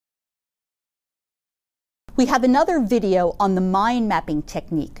We have another video on the mind mapping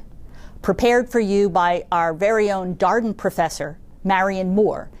technique, prepared for you by our very own Darden professor, Marion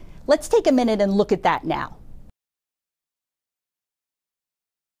Moore. Let's take a minute and look at that now.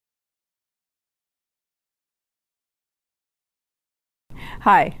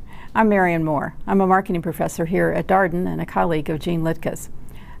 Hi, I'm Marion Moore. I'm a marketing professor here at Darden and a colleague of Gene Litka's.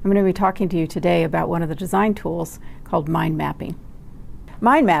 I'm going to be talking to you today about one of the design tools called mind mapping.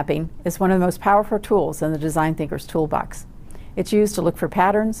 Mind mapping is one of the most powerful tools in the design thinker's toolbox. It's used to look for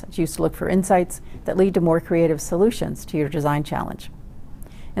patterns, it's used to look for insights that lead to more creative solutions to your design challenge.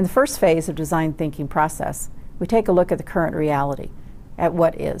 In the first phase of design thinking process, we take a look at the current reality, at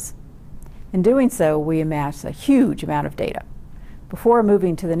what is. In doing so, we amass a huge amount of data. Before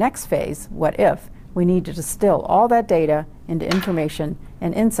moving to the next phase, what if, we need to distill all that data into information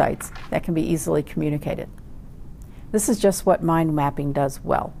and insights that can be easily communicated. This is just what mind mapping does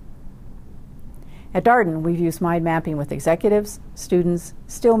well. At Darden, we've used mind mapping with executives, students,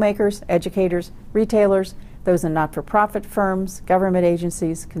 steelmakers, educators, retailers, those in not-for-profit firms, government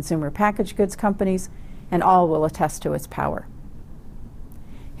agencies, consumer packaged goods companies, and all will attest to its power.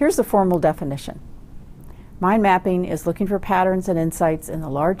 Here's the formal definition. Mind mapping is looking for patterns and insights in the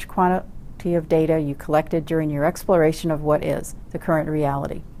large quantity of data you collected during your exploration of what is, the current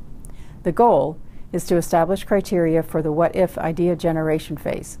reality. The goal is to establish criteria for the what-if idea generation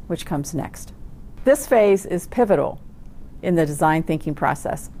phase, which comes next. This phase is pivotal in the design thinking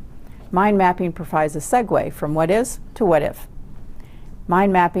process. Mind mapping provides a segue from what is to what if.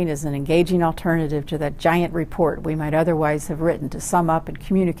 Mind mapping is an engaging alternative to that giant report we might otherwise have written to sum up and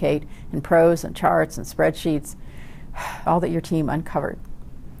communicate in prose and charts and spreadsheets, all that your team uncovered.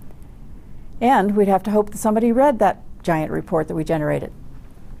 And we'd have to hope that somebody read that giant report that we generated.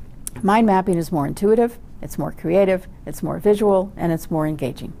 Mind mapping is more intuitive, it's more creative, it's more visual, and it's more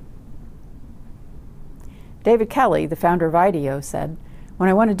engaging. David Kelly, the founder of IDEO, said, "When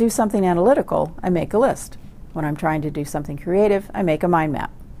I want to do something analytical, I make a list. When I'm trying to do something creative, I make a mind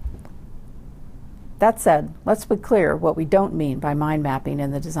map." That said, let's be clear what we don't mean by mind mapping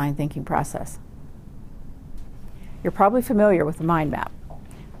in the design thinking process. You're probably familiar with the mind map.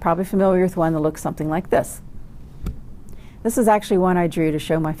 Probably familiar with one that looks something like this. This is actually one I drew to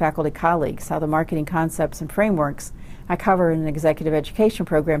show my faculty colleagues how the marketing concepts and frameworks I cover in an executive education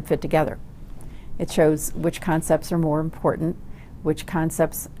program fit together. It shows which concepts are more important, which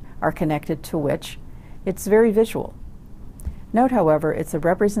concepts are connected to which. It's very visual. Note, however, it's a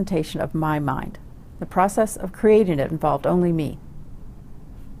representation of my mind. The process of creating it involved only me.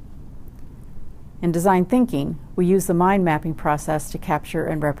 In design thinking, we use the mind mapping process to capture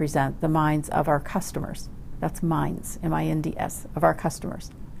and represent the minds of our customers. That's minds, M-I-N-D-S, of our customers.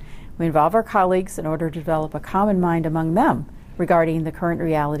 We involve our colleagues in order to develop a common mind among them regarding the current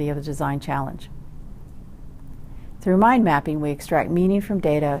reality of the design challenge. Through mind mapping, we extract meaning from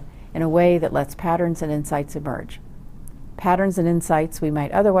data in a way that lets patterns and insights emerge. Patterns and insights we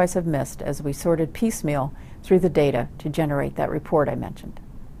might otherwise have missed as we sorted piecemeal through the data to generate that report I mentioned.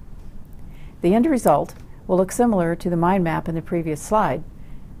 The end result will look similar to the mind map in the previous slide,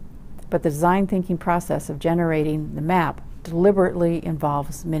 but the design thinking process of generating the map deliberately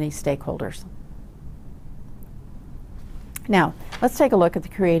involves many stakeholders. Now, let's take a look at the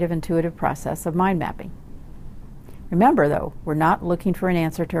creative, intuitive process of mind mapping. Remember, though, we're not looking for an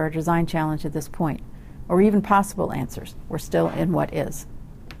answer to our design challenge at this point, or even possible answers. We're still in what is.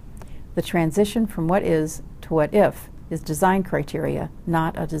 The transition from what is to what if is design criteria,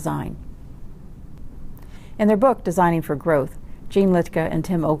 not a design. In their book, Designing for Growth, Gene Litka and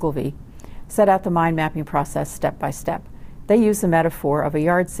Tim Ogilvy set out the mind mapping process step by step. They use the metaphor of a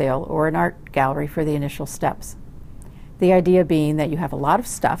yard sale or an art gallery for the initial steps. The idea being that you have a lot of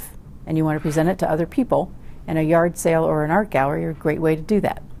stuff and you want to present it to other people, and a yard sale or an art gallery are a great way to do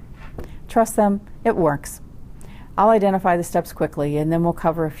that. Trust them, it works. I'll identify the steps quickly and then we'll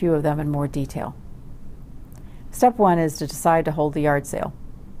cover a few of them in more detail. Step one is to decide to hold the yard sale.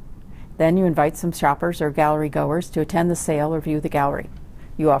 Then you invite some shoppers or gallery goers to attend the sale or view the gallery.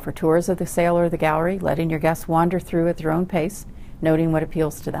 You offer tours of the sale or the gallery, letting your guests wander through at their own pace, noting what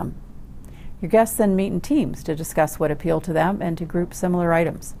appeals to them. Your guests then meet in teams to discuss what appealed to them and to group similar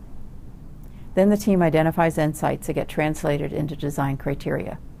items. Then the team identifies insights that get translated into design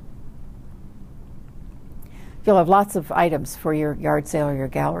criteria. You'll have lots of items for your yard sale or your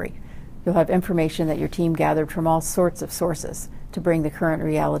gallery. You'll have information that your team gathered from all sorts of sources to bring the current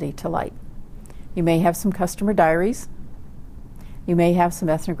reality to light. You may have some customer diaries. You may have some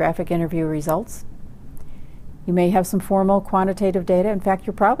ethnographic interview results. You may have some formal quantitative data. In fact,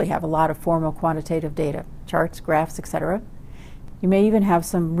 you'll probably have a lot of formal quantitative data, charts, graphs, etc. You may even have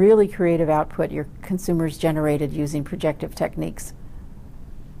some really creative output your consumers generated using projective techniques.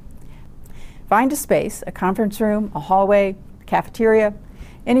 Find a space, a conference room, a hallway, cafeteria,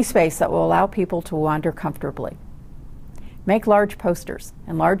 any space that will allow people to wander comfortably. Make large posters,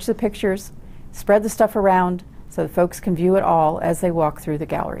 enlarge the pictures, spread the stuff around so that folks can view it all as they walk through the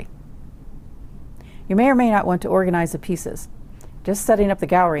gallery. You may or may not want to organize the pieces. Just setting up the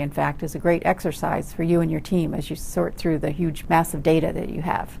gallery, in fact, is a great exercise for you and your team as you sort through the huge mass of data that you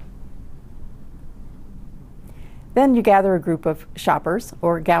have. Then you gather a group of shoppers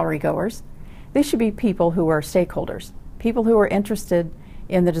or gallery goers. These should be people who are stakeholders, people who are interested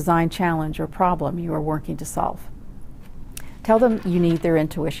in the design challenge or problem you are working to solve. Tell them you need their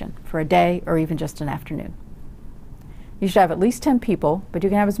intuition for a day or even just an afternoon. You should have at least 10 people, but you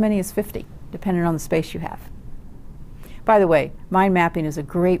can have as many as 50, depending on the space you have. By the way, mind mapping is a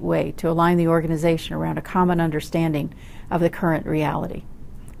great way to align the organization around a common understanding of the current reality.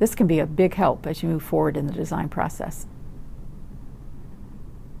 This can be a big help as you move forward in the design process.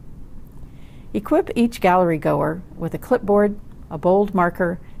 Equip each gallery goer with a clipboard, a bold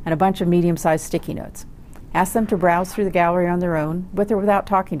marker, and a bunch of medium-sized sticky notes. Ask them to browse through the gallery on their own, with or without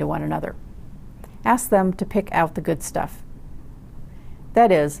talking to one another. Ask them to pick out the good stuff.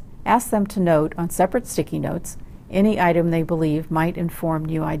 That is, ask them to note on separate sticky notes any item they believe might inform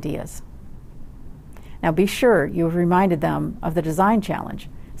new ideas. Now be sure you have reminded them of the design challenge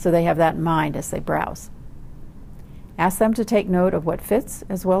so they have that in mind as they browse. Ask them to take note of what fits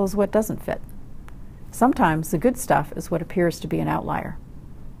as well as what doesn't fit. Sometimes the good stuff is what appears to be an outlier.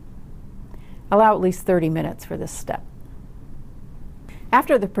 Allow at least 30 minutes for this step.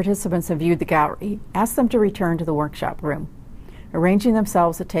 After the participants have viewed the gallery, ask them to return to the workshop room, arranging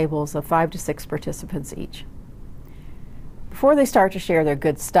themselves at tables of 5 to 6 participants each. Before they start to share their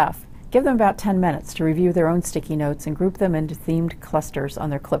good stuff, give them about 10 minutes to review their own sticky notes and group them into themed clusters on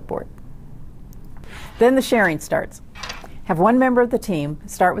their clipboard. Then the sharing starts. Have one member of the team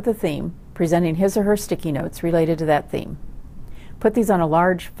start with a theme, presenting his or her sticky notes related to that theme. Put these on a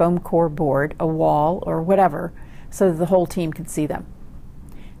large foam core board, a wall, or whatever, so that the whole team can see them.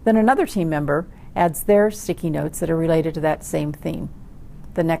 Then another team member adds their sticky notes that are related to that same theme.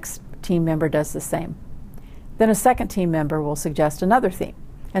 The next team member does the same. Then a second team member will suggest another theme,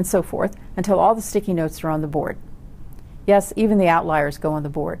 and so forth, until all the sticky notes are on the board. Yes, even the outliers go on the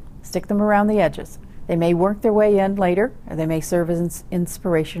board. Stick them around the edges. They may work their way in later, or they may serve as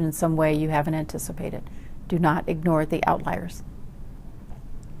inspiration in some way you haven't anticipated. Do not ignore the outliers.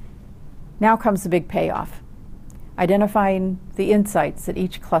 Now comes the big payoff, identifying the insights that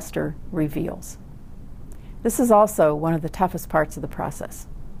each cluster reveals. This is also one of the toughest parts of the process.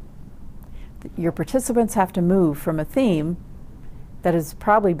 Your participants have to move from a theme that has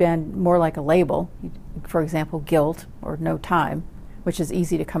probably been more like a label, for example, guilt or no time, which is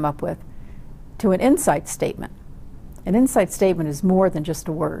easy to come up with, to an insight statement. An insight statement is more than just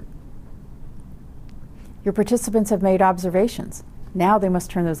a word. Your participants have made observations. Now they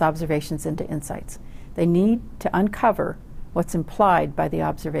must turn those observations into insights. They need to uncover what's implied by the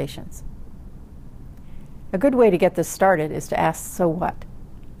observations. A good way to get this started is to ask, so what?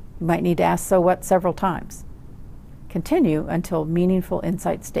 You might need to ask so what several times. Continue until meaningful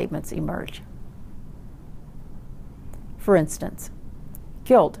insight statements emerge. For instance,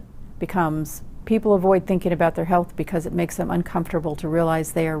 guilt becomes people avoid thinking about their health because it makes them uncomfortable to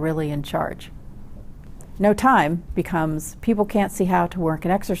realize they are really in charge. No time becomes people can't see how to work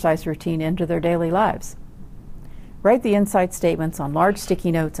an exercise routine into their daily lives. Write the insight statements on large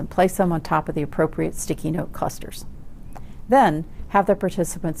sticky notes and place them on top of the appropriate sticky note clusters. Then, have the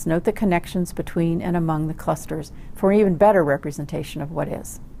participants note the connections between and among the clusters for an even better representation of what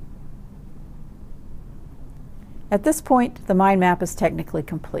is. At this point, the mind map is technically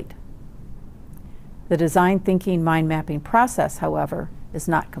complete. The design thinking mind mapping process, however, is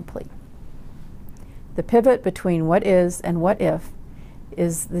not complete. The pivot between what is and what if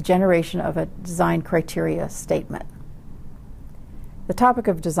is the generation of a design criteria statement. The topic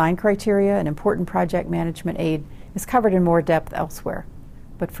of design criteria, an important project management aid, is covered in more depth elsewhere.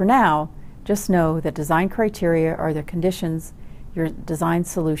 But for now, just know that design criteria are the conditions your design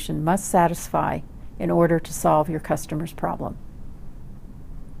solution must satisfy in order to solve your customer's problem.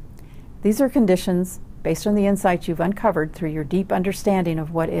 These are conditions based on the insights you've uncovered through your deep understanding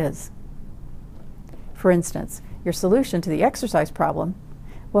of what is. For instance, your solution to the exercise problem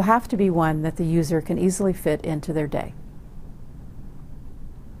will have to be one that the user can easily fit into their day.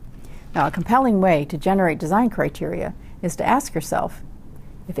 Now, a compelling way to generate design criteria is to ask yourself,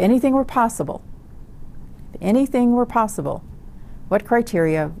 if anything were possible, what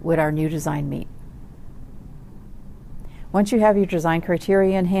criteria would our new design meet? Once you have your design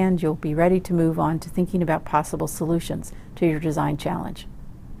criteria in hand, you'll be ready to move on to thinking about possible solutions to your design challenge.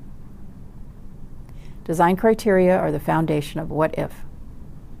 Design criteria are the foundation of what if.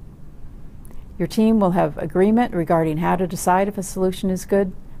 Your team will have agreement regarding how to decide if a solution is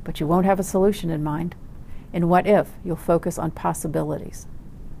good, but you won't have a solution in mind. In what if, you'll focus on possibilities.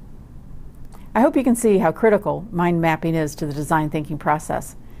 I hope you can see how critical mind mapping is to the design thinking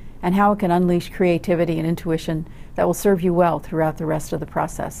process, and how it can unleash creativity and intuition that will serve you well throughout the rest of the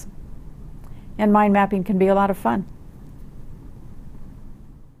process. And mind mapping can be a lot of fun.